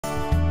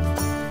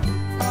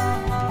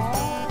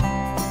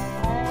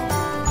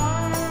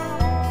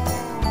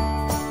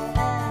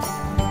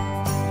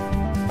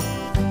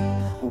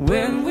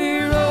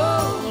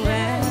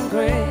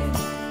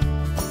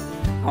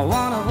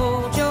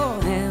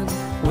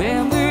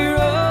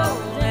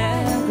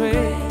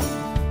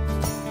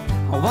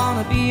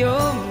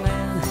your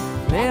man.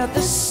 Let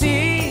the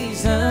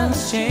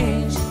seasons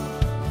change.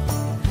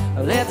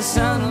 Let the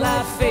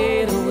sunlight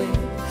fade away.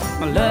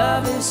 My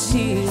love is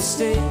here to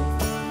stay.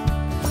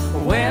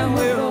 When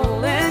we're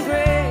old and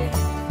gray,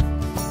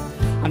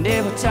 I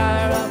never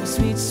tire of a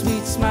sweet,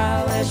 sweet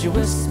smile as you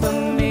whisper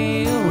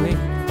me away.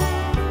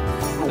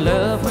 I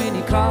love when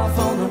you cough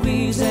on the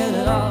reason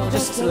at all,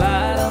 just to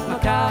light up my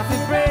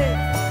coffee break.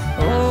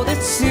 Oh, the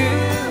two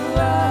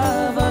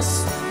of us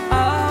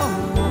are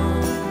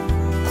one.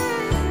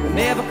 We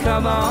never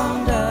come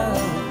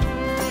undone.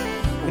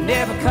 We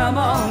never come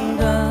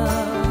undone.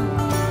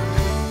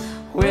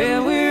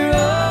 When we're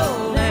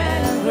old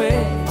and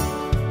gray,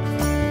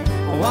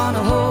 I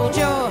wanna hold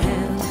your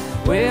hand.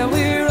 When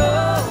we're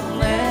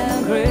old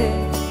and gray,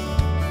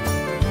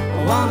 I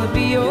wanna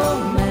be your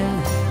man.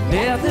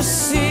 Let the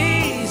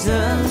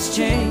seasons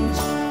change.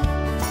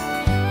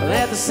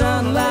 Let the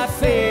sunlight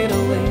fade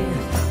away.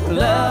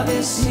 Love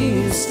is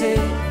here to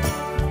stay.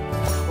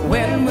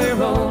 When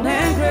we're old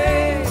and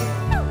gray.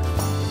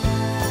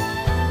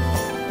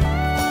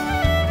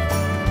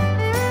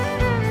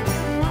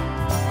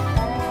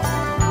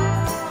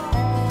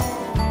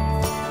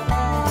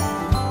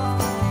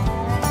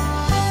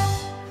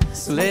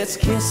 So let's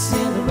kiss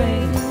in the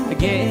rain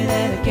again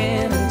and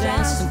again and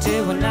dance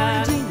until we're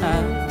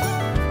 99.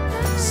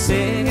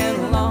 Singing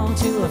along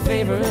to a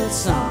favorite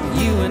song,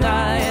 you and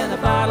I and a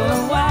bottle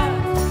of wine.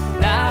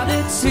 Now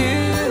the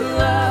two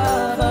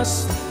of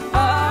us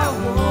are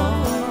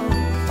one.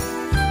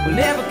 We'll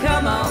never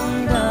come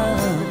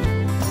undone.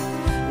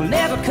 We'll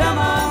never come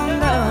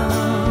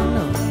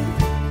undone.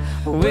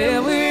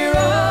 When we're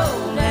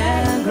old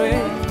and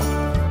gray,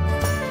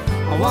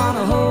 I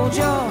wanna hold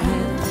your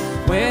hand.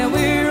 When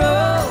we're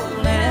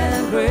old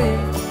and gray,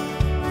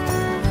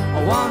 I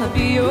wanna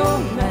be your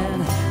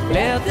man.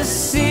 Let the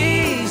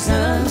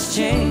seasons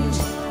change.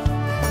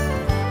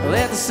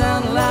 Let the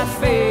sunlight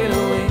fade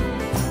away.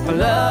 My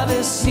love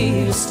is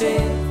here to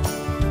stay.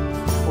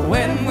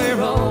 When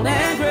we're old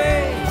and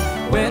gray,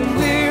 when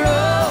we're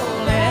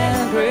old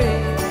and gray,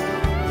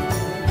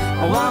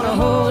 I wanna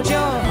hold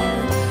your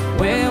hand.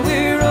 When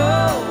we're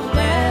old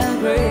and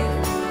gray,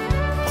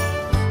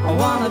 I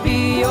wanna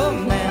be your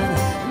man.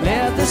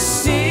 Let the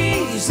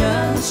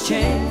seasons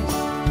change.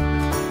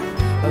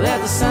 Let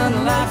the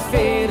sunlight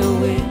fade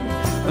away.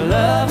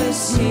 Love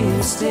is here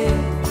to stay.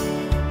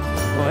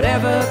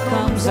 Whatever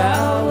comes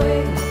our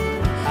way,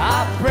 I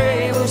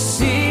pray we'll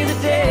see the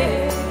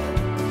day